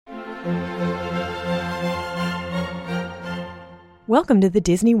Welcome to the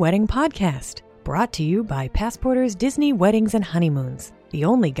Disney Wedding Podcast, brought to you by Passporter's Disney Weddings and Honeymoons, the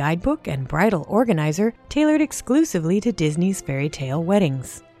only guidebook and bridal organizer tailored exclusively to Disney's fairy tale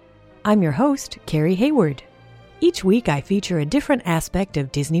weddings. I'm your host, Carrie Hayward. Each week I feature a different aspect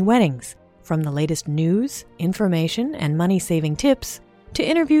of Disney weddings, from the latest news, information, and money-saving tips, to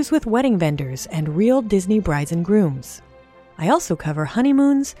interviews with wedding vendors and real Disney brides and grooms. I also cover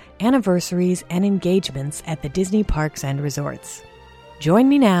honeymoons, anniversaries, and engagements at the Disney parks and resorts. Join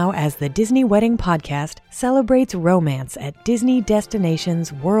me now as the Disney Wedding Podcast celebrates romance at Disney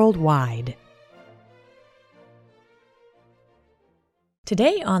destinations worldwide.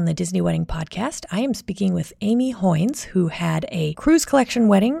 Today on the Disney Wedding Podcast, I am speaking with Amy Hoynes, who had a cruise collection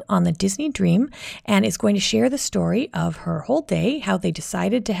wedding on the Disney Dream and is going to share the story of her whole day, how they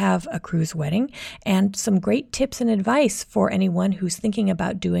decided to have a cruise wedding, and some great tips and advice for anyone who's thinking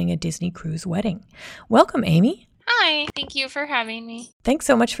about doing a Disney cruise wedding. Welcome, Amy. Hi, thank you for having me. Thanks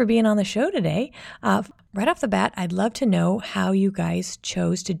so much for being on the show today. Right off the bat, I'd love to know how you guys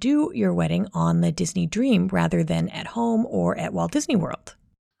chose to do your wedding on the Disney Dream rather than at home or at Walt Disney World.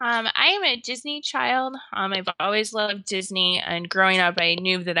 I am a Disney child. I've always loved Disney, and growing up, I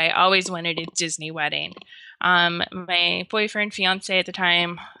knew that I always wanted a Disney wedding. My boyfriend, fiance at the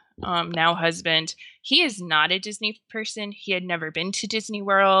time, now husband, he is not a Disney person. He had never been to Disney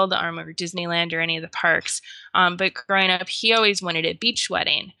World or Disneyland or any of the parks. But growing up, he always wanted a beach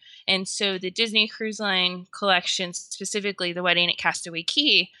wedding. And so the Disney Cruise Line collection, specifically the wedding at Castaway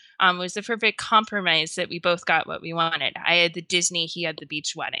Cay, was the perfect compromise that we both got what we wanted. I had the Disney, he had the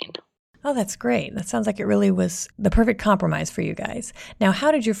beach wedding. Oh, that's great. That sounds like it really was the perfect compromise for you guys. Now,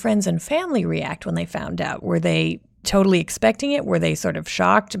 how did your friends and family react when they found out? Were they totally expecting it? Were they sort of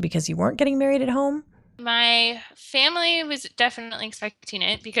shocked because you weren't getting married at home? My family was definitely expecting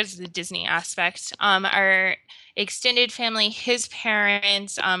it because of the Disney aspect. Our extended family, his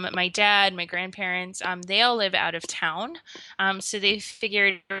parents, my dad, my grandparents, they all live out of town. So they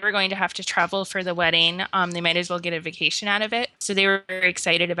figured we're going to have to travel for the wedding. They might as well get a vacation out of it. So they were very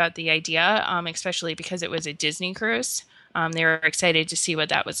excited about the idea, especially because it was a Disney cruise. They were excited to see what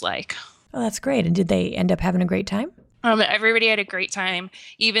that was like. Oh, that's great. And did they end up having a great time? Everybody had a great time.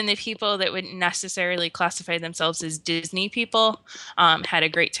 Even the people that wouldn't necessarily classify themselves as Disney people had a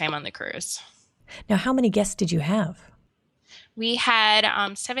great time on the cruise. Now, how many guests did you have? We had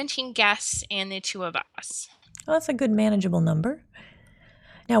 17 guests and the two of us. Oh, that's a good manageable number.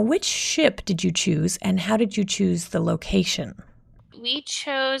 Now, which ship did you choose and how did you choose the location? We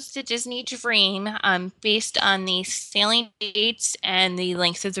chose the Disney Dream based on the sailing dates and the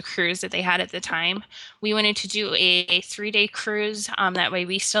length of the cruise that they had at the time. We wanted to do a 3-day cruise. That way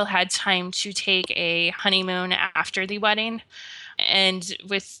we still had time to take a honeymoon after the wedding. And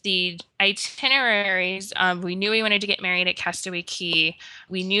with the itineraries, we knew we wanted to get married at Castaway Cay.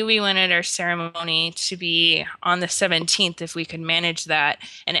 We knew we wanted our ceremony to be on the 17th if we could manage that.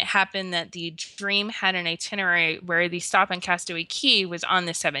 And it happened that the Dream had an itinerary where the stop on Castaway Cay was on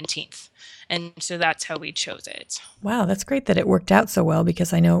the 17th. And so that's how we chose it. Wow, that's great that it worked out so well,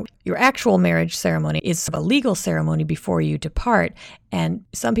 because I know your actual marriage ceremony is a legal ceremony before you depart. And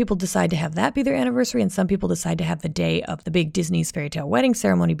some people decide to have that be their anniversary, and some people decide to have the day of the big Disney's fairy tale wedding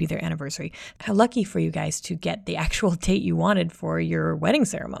ceremony be their anniversary. How lucky for you guys to get the actual date you wanted for your wedding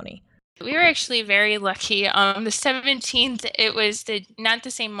ceremony. We were actually very lucky. The 17th, it was not the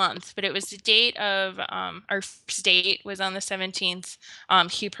same month, but it was the date of our first date was on the 17th.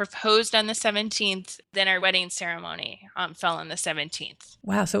 He proposed on the 17th. Then our wedding ceremony fell on the 17th.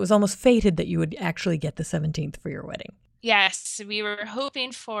 Wow. So it was almost fated that you would actually get the 17th for your wedding. Yes, we were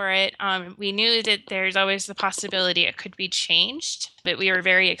hoping for it. We knew that there's always the possibility it could be changed, but we were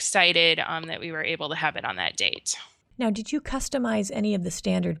very excited that we were able to have it on that date. Now, did you customize any of the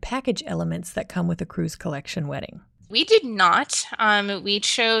standard package elements that come with a cruise collection wedding? We did not. We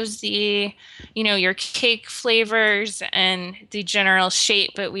chose your cake flavors and the general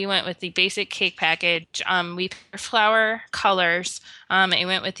shape, but we went with the basic cake package. We picked flower colors. It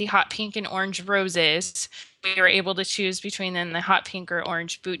went with the hot pink and orange roses. We were able to choose between then the hot pink or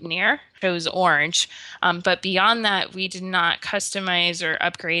orange boutonniere. Chose orange. But beyond that, we did not customize or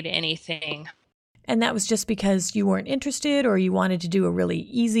upgrade anything. And that was just because you weren't interested, or you wanted to do a really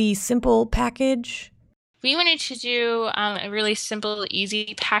easy, simple package? We wanted to do a really simple,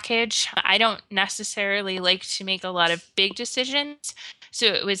 easy package. I don't necessarily like to make a lot of big decisions. So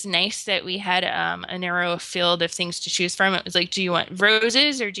it was nice that we had a narrow field of things to choose from. It was like, do you want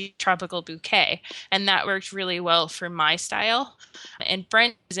roses or do you tropical bouquet? And that worked really well for my style. And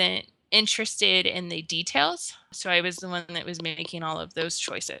Brent isn't interested in the details. So I was the one that was making all of those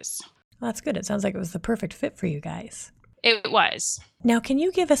choices. Well, that's good. It sounds like it was the perfect fit for you guys. It was. Now, can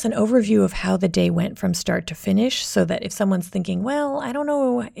you give us an overview of how the day went from start to finish so that if someone's thinking, well, I don't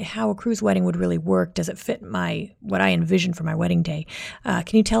know how a cruise wedding would really work, does it fit what I envision for my wedding day?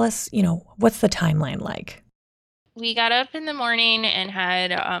 Can you tell us, what's the timeline like? We got up in the morning and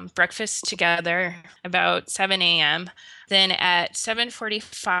had breakfast together about 7 a.m. Then at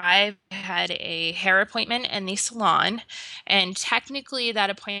 7:45, I had a hair appointment in the salon. And technically that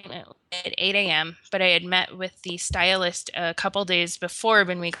appointment was at 8 a.m., but I had met with the stylist a couple days before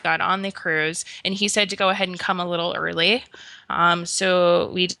when we got on the cruise, and he said to go ahead and come a little early.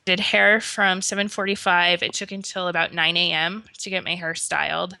 So we did hair from 7:45. It took until about 9 a.m. to get my hair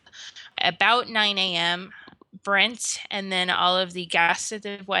styled. About 9 a.m., Brent and then all of the guests at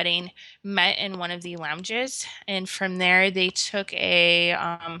the wedding met in one of the lounges. And from there, they took a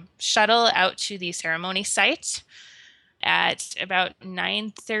shuttle out to the ceremony site at about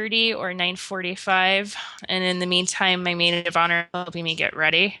 9:30 or 9:45. And in the meantime, my maid of honor helping me get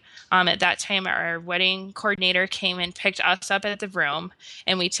ready. At that time, our wedding coordinator came and picked us up at the room,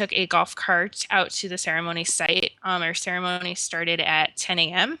 and we took a golf cart out to the ceremony site. Our ceremony started at 10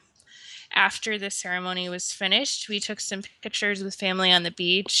 a.m. After the ceremony was finished, we took some pictures with family on the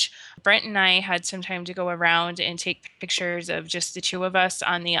beach. Brent and I had some time to go around and take pictures of just the two of us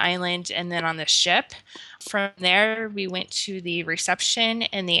on the island and then on the ship. From there, we went to the reception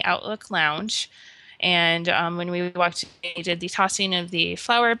in the Outlook Lounge. And when we walked in, we did the tossing of the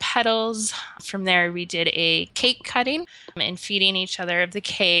flower petals. From there, we did a cake cutting and feeding each other of the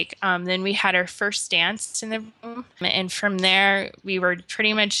cake. Then we had our first dance in the room. And from there, we were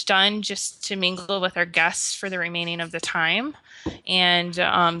pretty much done just to mingle with our guests for the remaining of the time. And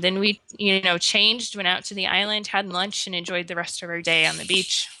then we, changed, went out to the island, had lunch, and enjoyed the rest of our day on the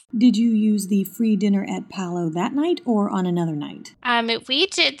beach. Did you use the free dinner at Palo that night or on another night? We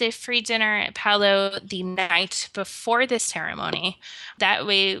did the free dinner at Palo the night before the ceremony. That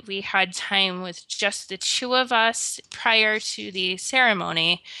way we had time with just the two of us prior to the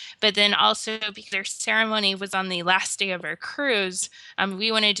ceremony. But then also because our ceremony was on the last day of our cruise,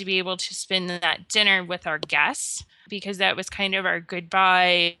 we wanted to be able to spend that dinner with our guests, because that was kind of our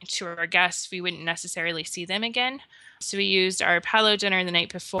goodbye to our guests. We wouldn't necessarily see them again. So we used our Palo dinner the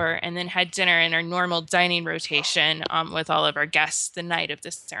night before and then had dinner in our normal dining rotation with all of our guests the night of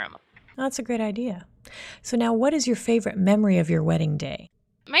the ceremony. That's a great idea. So now, what is your favorite memory of your wedding day?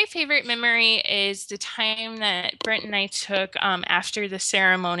 My favorite memory is the time that Brent and I took after the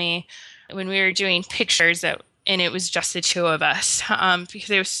ceremony when we were doing pictures and it was just the two of us, because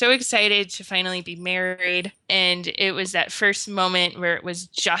I was so excited to finally be married. And it was that first moment where it was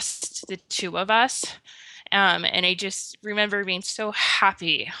just the two of us. And I just remember being so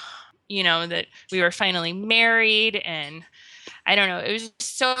happy, that we were finally married. And I don't know, it was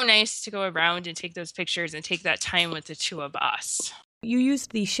just so nice to go around and take those pictures and take that time with the two of us. You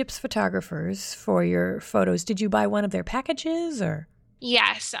used the ship's photographers for your photos. Did you buy one of their packages or?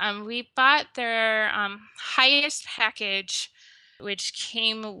 Yes, we bought their highest package, which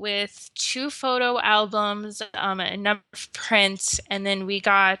came with 2 photo albums, a number of prints, and then we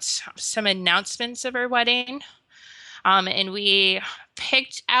got some announcements of our wedding. And we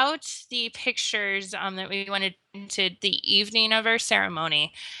picked out the pictures that we wanted into the evening of our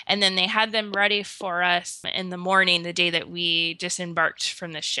ceremony, and then they had them ready for us in the morning, the day that we disembarked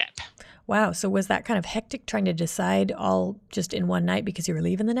from the ship. Wow, so was that kind of hectic trying to decide all just in one night because you were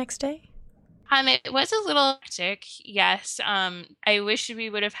leaving the next day? It was a little hectic, yes. I wish we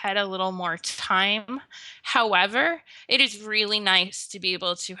would have had a little more time. However, it is really nice to be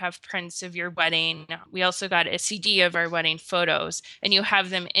able to have prints of your wedding. We also got a CD of our wedding photos, and you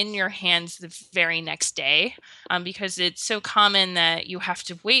have them in your hands the very next day, because it's so common that you have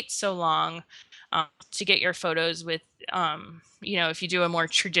to wait so long to get your photos with, if you do a more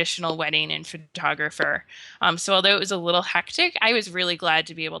traditional wedding and photographer. So although it was a little hectic, I was really glad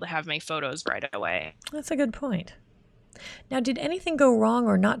to be able to have my photos right away. That's a good point. Now, did anything go wrong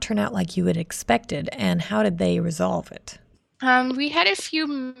or not turn out like you had expected, and how did they resolve it? We had a few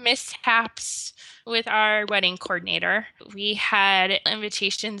mishaps with our wedding coordinator. We had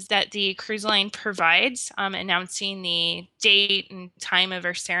invitations that the cruise line provides announcing the date and time of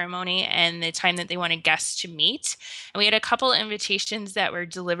our ceremony and the time that they wanted guests to meet. And we had a couple invitations that were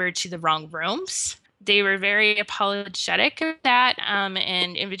delivered to the wrong rooms. They were very apologetic of that,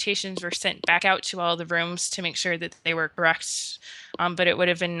 and invitations were sent back out to all the rooms to make sure that they were correct. But it would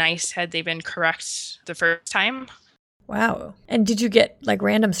have been nice had they been correct the first time. Wow. And did you get like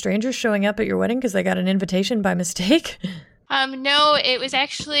random strangers showing up at your wedding because they got an invitation by mistake? No, it was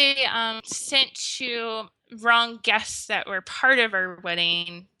actually sent to wrong guests that were part of our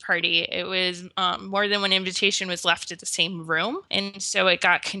wedding party. It was more than one invitation was left at the same room, and so it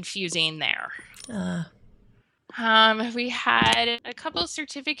got confusing there. We had a couple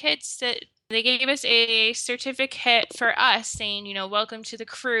certificates that they gave us a certificate for us saying, welcome to the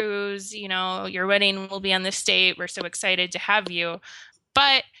cruise, your wedding will be on this date. We're so excited to have you.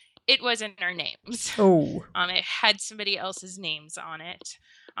 But it wasn't our names. Oh. It had somebody else's names on it.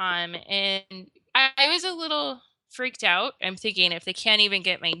 And I was a little freaked out. I'm thinking, if they can't even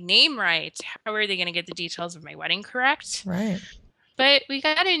get my name right, how are they going to get the details of my wedding correct? Right. But we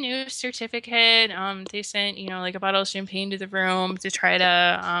got a new certificate. They sent, like a bottle of champagne to the room to try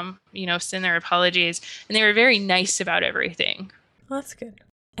to, send their apologies. And they were very nice about everything. Well, that's good.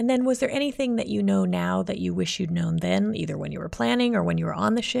 And then was there anything that you know now that you wish you'd known then, either when you were planning or when you were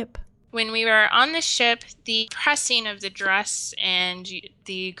on the ship? When we were on the ship, the pressing of the dress and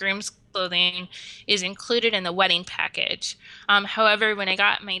the groom's clothing is included in the wedding package. However, when I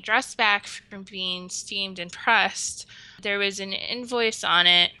got my dress back from being steamed and pressed, there was an invoice on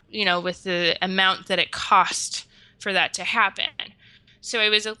it, with the amount that it cost for that to happen. So I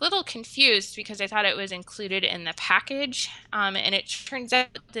was a little confused because I thought it was included in the package. And it turns out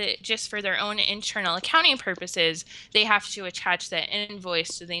that just for their own internal accounting purposes, they have to attach that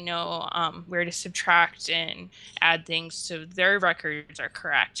invoice so they know where to subtract and add things so their records are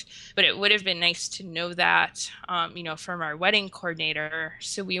correct. But it would have been nice to know that, from our wedding coordinator,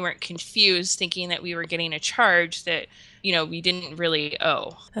 so we weren't confused thinking that we were getting a charge that we didn't really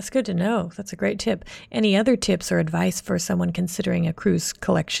owe. That's good to know. That's a great tip. Any other tips or advice for someone considering a cruise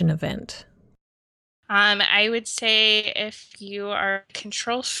collection event? I would say if you are a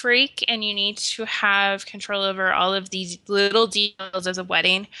control freak and you need to have control over all of these little details of the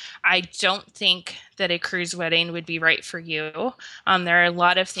wedding, I don't think that a cruise wedding would be right for you. There are a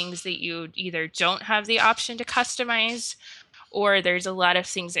lot of things that you either don't have the option to customize, or there's a lot of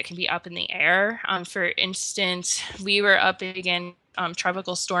things that can be up in the air. For instance, we were up against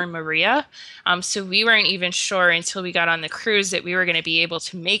Tropical Storm Maria. So we weren't even sure until we got on the cruise that we were going to be able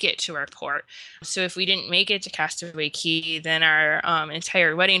to make it to our port. So if we didn't make it to Castaway Cay, then our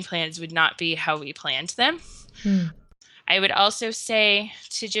entire wedding plans would not be how we planned them. I would also say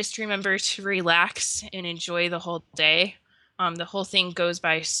to just remember to relax and enjoy the whole day. The whole thing goes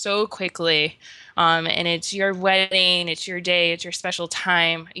by so quickly, and it's your wedding, it's your day, it's your special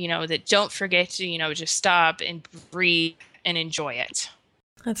time, that don't forget to, just stop and breathe and enjoy it.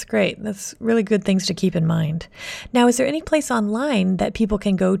 That's great. That's really good things to keep in mind. Now, is there any place online that people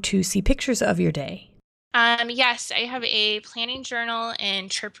can go to see pictures of your day? Yes, I have a planning journal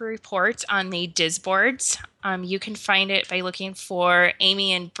and trip report on the Disboards. You can find it by looking for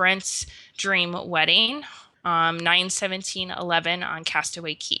Amy and Brent's Dream Wedding. 9/17/11 on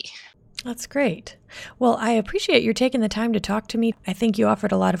Castaway Cay. That's great. Well, I appreciate your taking the time to talk to me. I think you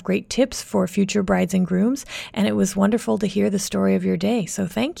offered a lot of great tips for future brides and grooms, and it was wonderful to hear the story of your day, so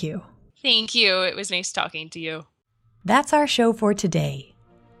thank you. Thank you. It was nice talking to you. That's our show for today.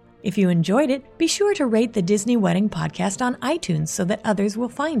 If you enjoyed it, be sure to rate the Disney Wedding Podcast on iTunes so that others will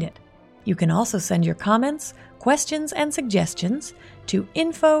find it. You can also send your comments, questions, and suggestions to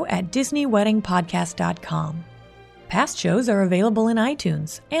info@DisneyWeddingPodcast.com. Past shows are available in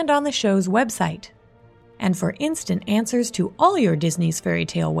iTunes and on the show's website. And for instant answers to all your Disney's Fairy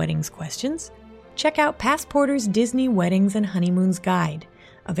Tale Weddings questions, check out Passporter's Disney Weddings and Honeymoons Guide,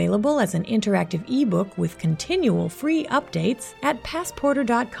 available as an interactive ebook with continual free updates at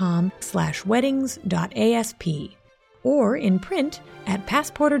passporter.com/weddings.asp, or in print at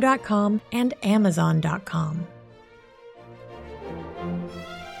passporter.com and amazon.com.